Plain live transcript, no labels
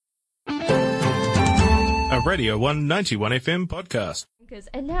Radio 191 FM podcast.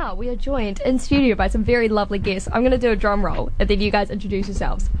 And now we are joined in studio by some very lovely guests. I'm going to do a drum roll and then you guys introduce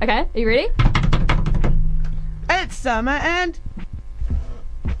yourselves. Okay, are you ready? It's Summer and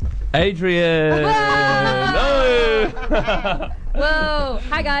Adrian. Whoa! Whoa!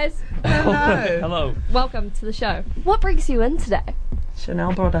 Hi guys. hello. Hello. Welcome to the show. What brings you in today?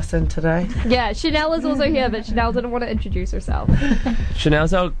 Chanel brought us in today. Yeah, Chanel is also here, but Chanel didn't want to introduce herself.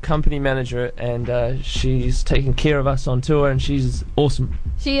 Chanel's our company manager, and she's taking care of us on tour, and she's awesome.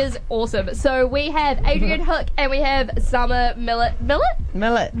 She is awesome. So we have Adrian Hook and we have Summer Millet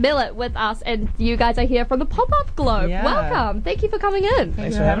with us, and you guys are here from the Pop-Up Globe. Yeah. Welcome. Thank you for coming in.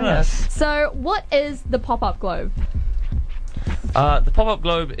 Thanks for having us. So what is the Pop-Up Globe? The Pop-Up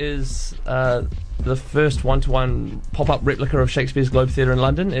Globe is the first one-to-one pop-up replica of Shakespeare's Globe Theatre in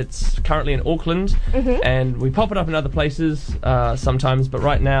London. It's currently in Auckland, and we pop it up in other places sometimes, but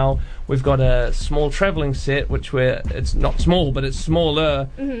right now we've got a small travelling set, it's not small, but it's smaller,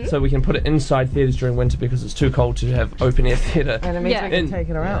 so we can put it inside theatres during winter because it's too cold to have open-air theatre. And it means we can take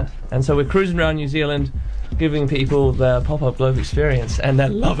it around. Yeah. And so we're cruising around New Zealand, giving people the Pop-Up Globe experience, and they're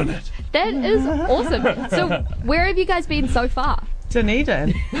loving it. That is awesome. So where have you guys been so far?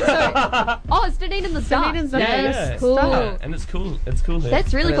 Dunedin. It's Dunedin the start. Dunedin's the Yeah. Cool. Yeah, and it's cool. It's cool there.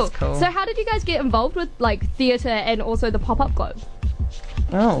 That's really It cool. is cool. So how did you guys get involved with like theatre and also the Pop-Up Globe?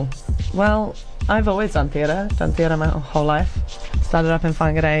 Oh, well, I've always done theatre my whole life. Started up in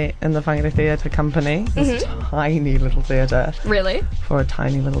Whangarei in the Whangarei Theatre Company, this tiny little theatre Really? for a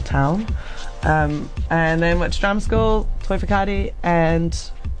tiny little town. And then went to drama school, Toi Whakaari, and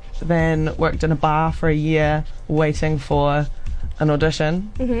then worked in a bar for a year waiting for an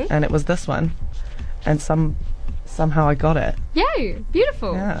audition, and it was this one, and somehow I got it. Yay!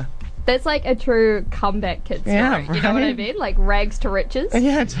 Beautiful. Yeah. That's like a true comeback kid story. Yeah, You know what I right? mean? Like rags to riches.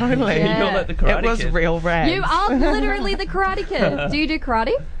 Yeah, totally. Yeah. You're like the Karate It was Kid. real rags. You are literally the Karate Kid. Do you do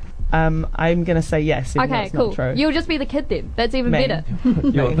karate? I'm gonna say yes. Even though Okay, it's cool. Not true. You'll just be the kid then. That's even Me. better.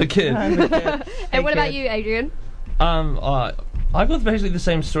 You're the kid. I'm the kid. And what Hey, about kid. you, Adrian? I've got basically the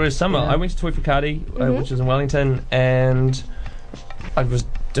same story as Summer. Yeah. I went to Toi Whakaari, which is in Wellington, and I was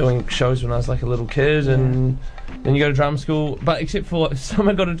doing shows when I was like a little kid, and then you go to drama school. But except for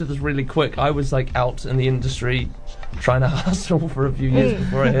Summer got into this really quick. I was like out in the industry trying to hustle for a few years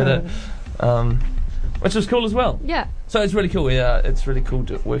before I hit it, which was cool as well. Yeah. So it's really cool. Yeah, it's really cool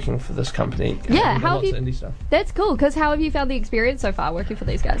working for this company. Yeah, and how lots have of you- indie stuff. That's cool, because how have you found the experience so far working for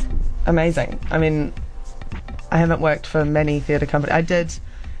these guys? Amazing. I mean, I haven't worked for many theatre companies. I did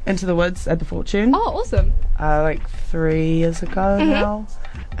Into the Woods at the Fortune, Oh, awesome. like 3 years ago now,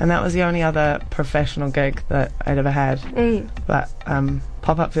 and that was the only other professional gig that I'd ever had. But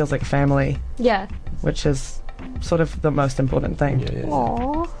Pop-Up feels like family, Yeah. which is sort of the most important thing. Yeah.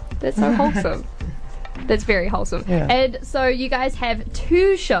 Aww, that's so wholesome. That's very wholesome. Yeah. And so you guys have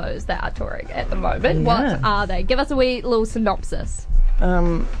 2 shows that are touring at the moment. Yeah. What are they? Give us a wee little synopsis.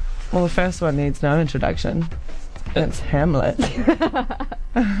 Well, the first one needs no introduction. It's Hamlet.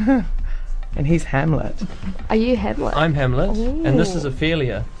 And he's Hamlet. Are you Hamlet? I'm Hamlet, and this is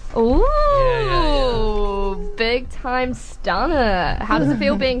Ophelia. Ooh, Yeah. big time stunner. How does it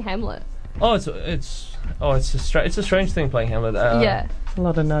feel being Hamlet? It's a strange thing playing Hamlet. Yeah. A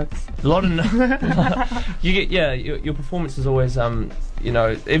lot of notes. A lot of you get your performance is always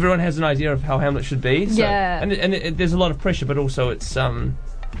everyone has an idea of how Hamlet should be. So, Yeah. and there's a lot of pressure, but also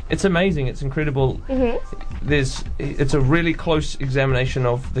it's amazing. It's incredible. It's a really close examination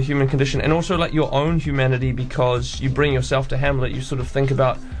of the human condition, and also like your own humanity, because you bring yourself to Hamlet. You sort of think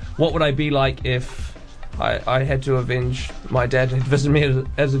about, what would I be like if I had to avenge my dad and visit me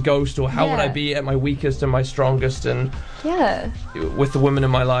as a ghost, or how would I Yeah. be at my weakest and my strongest, and Yeah, with the women in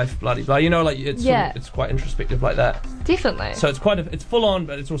my life, bloody blah. It's sort Yeah. of, it's quite introspective like that. definitely. So it's full on,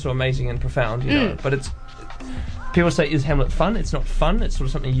 but it's also amazing and profound. You know, but people say, is Hamlet fun? It's not fun. It's sort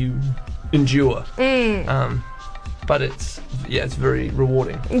of something you endure. But it's very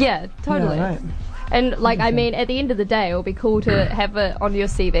rewarding. Yeah, totally. Yeah, right. And like, I mean, at the end of the day, it'll be cool to have it on your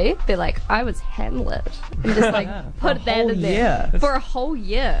CV. Be like, I was Hamlet, and just like put that in there year. for a whole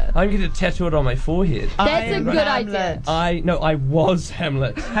year. I'm going to tattoo it on my forehead. That's a I'm good Hamlet. idea. I was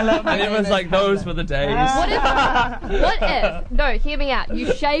Hamlet. Hello, my And name everyone's is like, those Hamlet. were the days. What if? No, hear me out.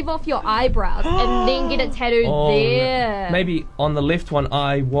 You shave off your eyebrows and then get it tattooed there. Maybe on the left one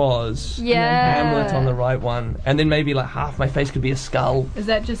I was Yeah. Hamlet on the right one, and then maybe like half my face could be a skull. Is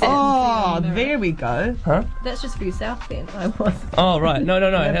that just Oh, there we go. Huh? That's just for yourself then. I was. Oh right, no. It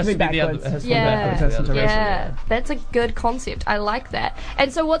has to to be be the other. backwards. It has to be Yeah. backwards. Person to Yeah, that's a good concept. I like that.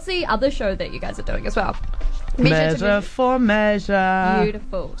 And so, what's the other show that you guys are doing as well? Measure for measure.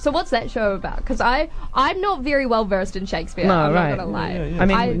 Beautiful. So what's that show about? Because I'm not very well versed in Shakespeare. No, I'm right. not gonna lie. I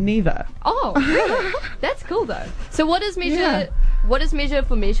mean, neither. Oh, really? That's cool though. So what does measure? Yeah. What does Measure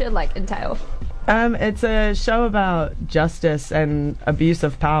for Measure like entail? It's a show about justice and abuse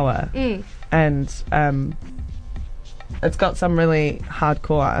of power, and it's got some really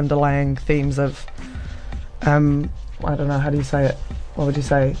hardcore underlying themes of, I don't know, how do you say it? What would you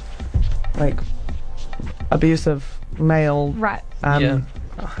say? Like abuse of male. Right. How do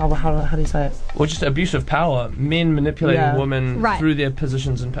you say it? Or just abuse of power, men manipulating Yeah. women Right. through their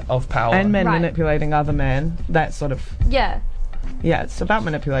positions of power. And men Right. manipulating other men. That sort of. Yeah. Yeah, it's about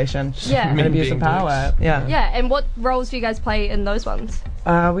manipulation. Yeah. And Men abuse of being power. dicks. Yeah. Yeah. And what roles do you guys play in those ones?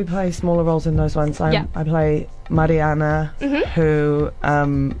 We play smaller roles in those ones. I play Mariana, who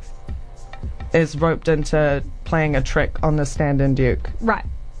is roped into playing a trick on the stand-in Duke Right.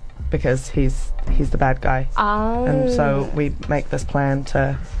 because he's the bad guy. And so we make this plan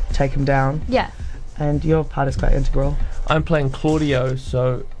to take him down. Yeah. And your part is quite integral. I'm playing Claudio,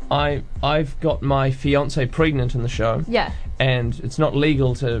 so I've got my fiance pregnant in the show, Yeah. and it's not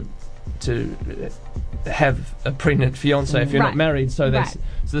legal to have a pregnant fiance if you're Right. not married. So Right.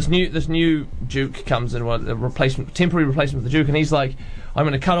 this new Duke comes in, temporary replacement of the Duke, and he's like, I'm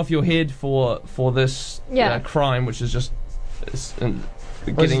going to cut off your head for this crime, which is just getting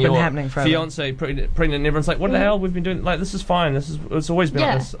been your happening forever. fiance pregnant. And everyone's like, what the hell? We've been doing this is fine. It's always been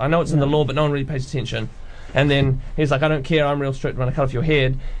like this. I know it's in the law, but no one really pays attention. And then he's like, I don't care. I'm real strict when I cut off your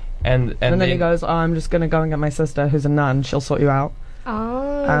head. And then he goes, I'm just going to go and get my sister, who's a nun. She'll sort you out.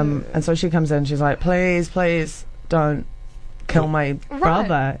 Oh. And so she comes in. She's like, please don't kill my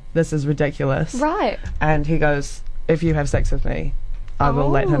brother. This is ridiculous. Right. And he goes, if you have sex with me, I will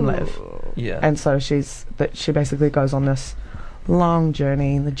let him live. Yeah. And so she basically goes on this long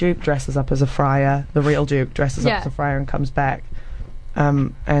journey. The Duke dresses up as a friar. The real Duke dresses up as a friar and comes back.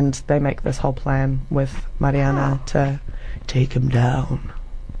 And they make this whole plan with Mariana to take him down.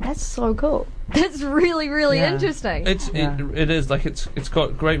 That's so cool. That's really, really interesting. It is like it's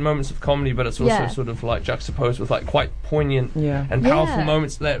got great moments of comedy, but it's also sort of like juxtaposed with like quite poignant and powerful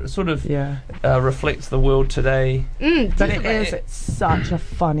moments that sort of reflects the world today. But it's such a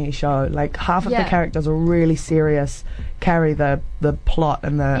funny show. Like half of the characters are really serious, carry the plot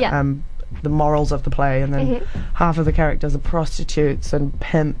and the morals of the play, and then half of the characters are prostitutes and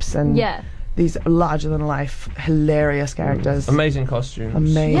pimps and these larger than life hilarious characters. Amazing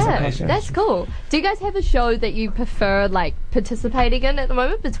costumes. Costumes. That's cool. Do you guys have a show that you prefer like participating in at the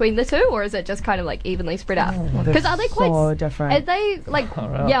moment between the two, or is it just kind of like evenly spread out? Because are they quite so different? Are they like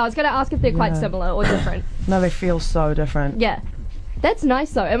I was going to ask if they're quite similar or different. No, they feel so different. Yeah. That's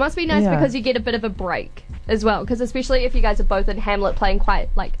nice though. It must be nice because you get a bit of a break as well, because especially if you guys are both in Hamlet playing quite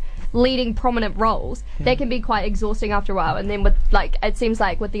like leading prominent roles, they can be quite exhausting after a while, and then with like it seems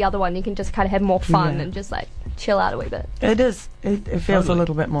like with the other one you can just kind of have more fun and just like chill out a wee bit. It is. It feels a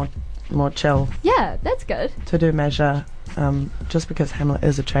little bit more chill. Yeah, that's good. To do Measure, just because Hamlet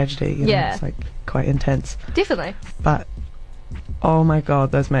is a tragedy, you know, it's like quite intense. Definitely. But oh my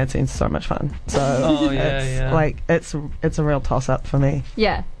god, those mad scenes are so much fun. So like it's a real toss up for me.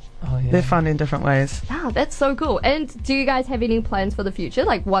 Yeah. Oh, yeah. They're fun in different ways. Wow, that's so cool. And do you guys have any plans for the future,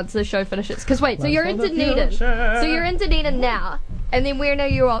 like once the show finishes? Because wait, so you're in Dunedin. So you're in Dunedin now, and then where are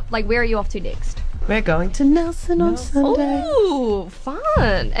you off to next? We're going to Nelson on Sunday. Ooh,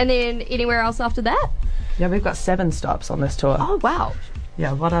 fun. And then anywhere else after that? Yeah, we've got 7 stops on this tour. Oh, wow.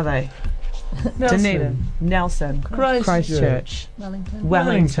 Yeah, what are they? Dunedin, Nelson, Christchurch,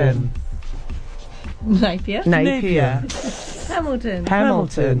 Wellington, Napier.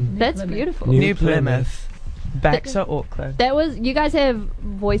 Hamilton, That's beautiful. New Plymouth, back to Auckland. That was, you guys have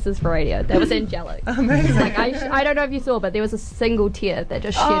voices for radio. That was angelic. Amazing. Like I don't know if you saw, but there was a single tear that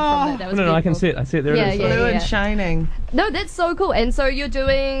just shed from it. That was No, I can beautiful. see it. I see it. There it is. Blue and shining. No, that's so cool. And so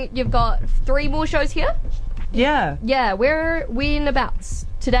you've got 3 more shows here? Yeah. Yeah, when abouts?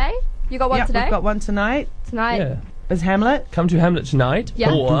 Today? You got one today? We've got one tonight. Tonight? Yeah. Is Hamlet Come to Hamlet tonight.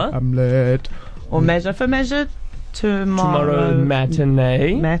 Yeah. Or Hamlet or Measure for Measure tomorrow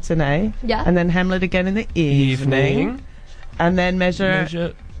matinee. Yeah. And then Hamlet again in the evening. And then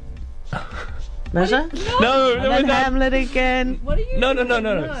Measure. No, And then Hamlet again. What are you? No.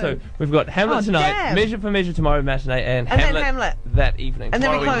 So we've got Hamlet tonight, damn. Measure for Measure tomorrow matinee, and then Hamlet, Hamlet. that evening. And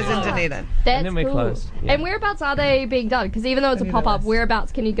then we Tomorrow close in evening. Dunedin. That's And then we cool. close, yeah. And whereabouts are they being done? Because even though it's a pop-up,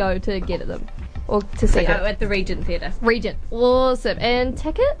 whereabouts can you go to get them? Or to see it? At the Regent Theatre. Regent. Awesome. And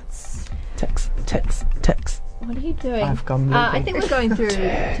tickets? Text. What are you doing? I've gone I moving. think we're going through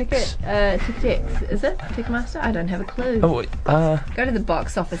Ticket. Is it Ticketmaster? I don't have a clue. Oh, Go to the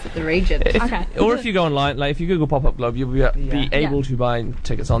box office at the Regent. Okay. Or if you go online, like if you Google Pop Up Globe, you'll be able to buy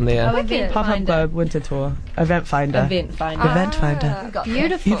tickets on there. Oh, Event Pop-Up Finder. Globe Winter Tour. Event Finder. Event Finder. Event Finder. Got that.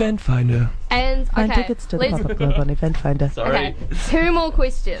 Beautiful. Event Finder. And Find okay, tickets to the let's Pop-Up Globe on Event Finder. Sorry. Okay, 2 more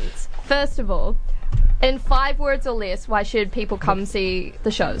questions. First of all, in 5 words or less, why should people come see the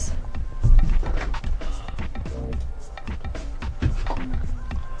shows?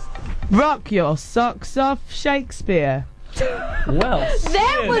 Rock your socks off, Shakespeare. Well,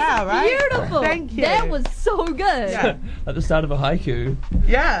 That was Yeah, right? beautiful. Thank you. That was so good. Yeah. at the start of a haiku.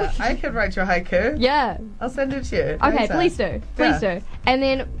 Yeah, I can write your haiku. Yeah. I'll send it to you. Okay, later. please do. Please do. And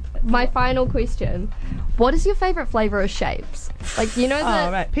then my final question: what is your favorite flavor of shapes? Like, you know the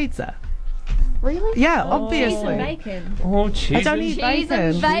Oh, right, pizza. really? Yeah, Cheese obviously. and bacon. Oh, cheese. I don't eat Cheese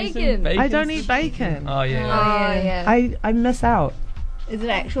and bacon. bacon. I don't eat bacon. Oh yeah. Oh yeah. I miss out. Is it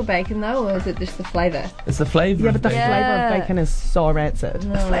actual bacon though, or is it just the flavour? It's the flavour. Yeah, of but the bacon. flavour Yeah. of bacon is so rancid.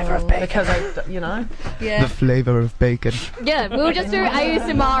 The flavour of bacon. Because I. Yeah. Flavor of bacon. Yeah, we'll just do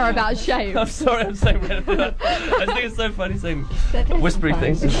ASMR about I'm shapes. sorry, I'm saying random. I think it's so funny saying That is whispering fun.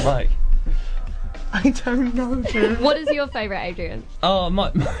 things to the mic. I don't know, dude. What is your favorite, Adrian? Oh,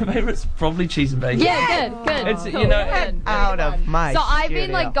 my favourite's probably cheese and bacon. Yeah, good. It's Cool. you know. Good. Out of my So I've been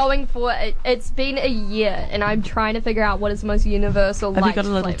studio. like going for it. It's been a year, and I'm trying to figure out what is the most universal. Have you liked got a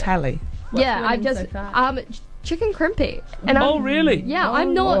little flavor. tally? Yeah, What's I've winning just so far? chicken crimpy. And Oh I'm, really? Yeah,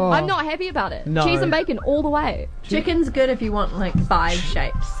 I'm not happy about it. No. Cheese and bacon all the way. Chicken's good if you want like 5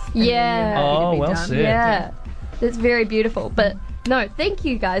 shapes. and then you're Yeah. happy to Oh, be well done. said. Yeah. It's very beautiful. But no, thank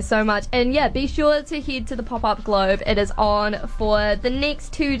you guys so much. And yeah, be sure to head to the Pop-Up Globe. It is on for the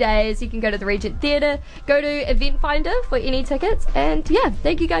next 2 days. You can go to the Regent Theatre, go to Event Finder for any tickets. And yeah,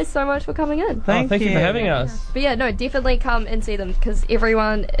 thank you guys so much for coming in. Thank Thank you you. for having us. But yeah, no, definitely come and see them because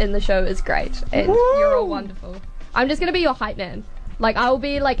everyone in the show is great. And you're all wonderful. I'm just going to be your hype man. Like, I'll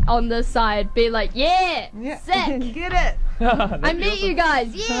be like on this side, be like, yeah, sick. Get it. I met you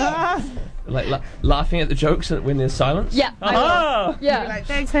guys, yeah. Like laughing at the jokes when there's silence. Yeah, I will. Ah! Yeah. Like,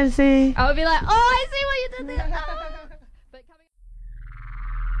 thanks, Hennessy. I would be like, oh, I see what you did there. Ah. But coming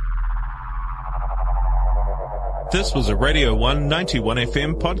This was a Radio 1 91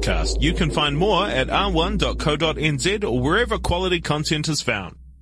 FM podcast. You can find more at r1.co.nz or wherever quality content is found.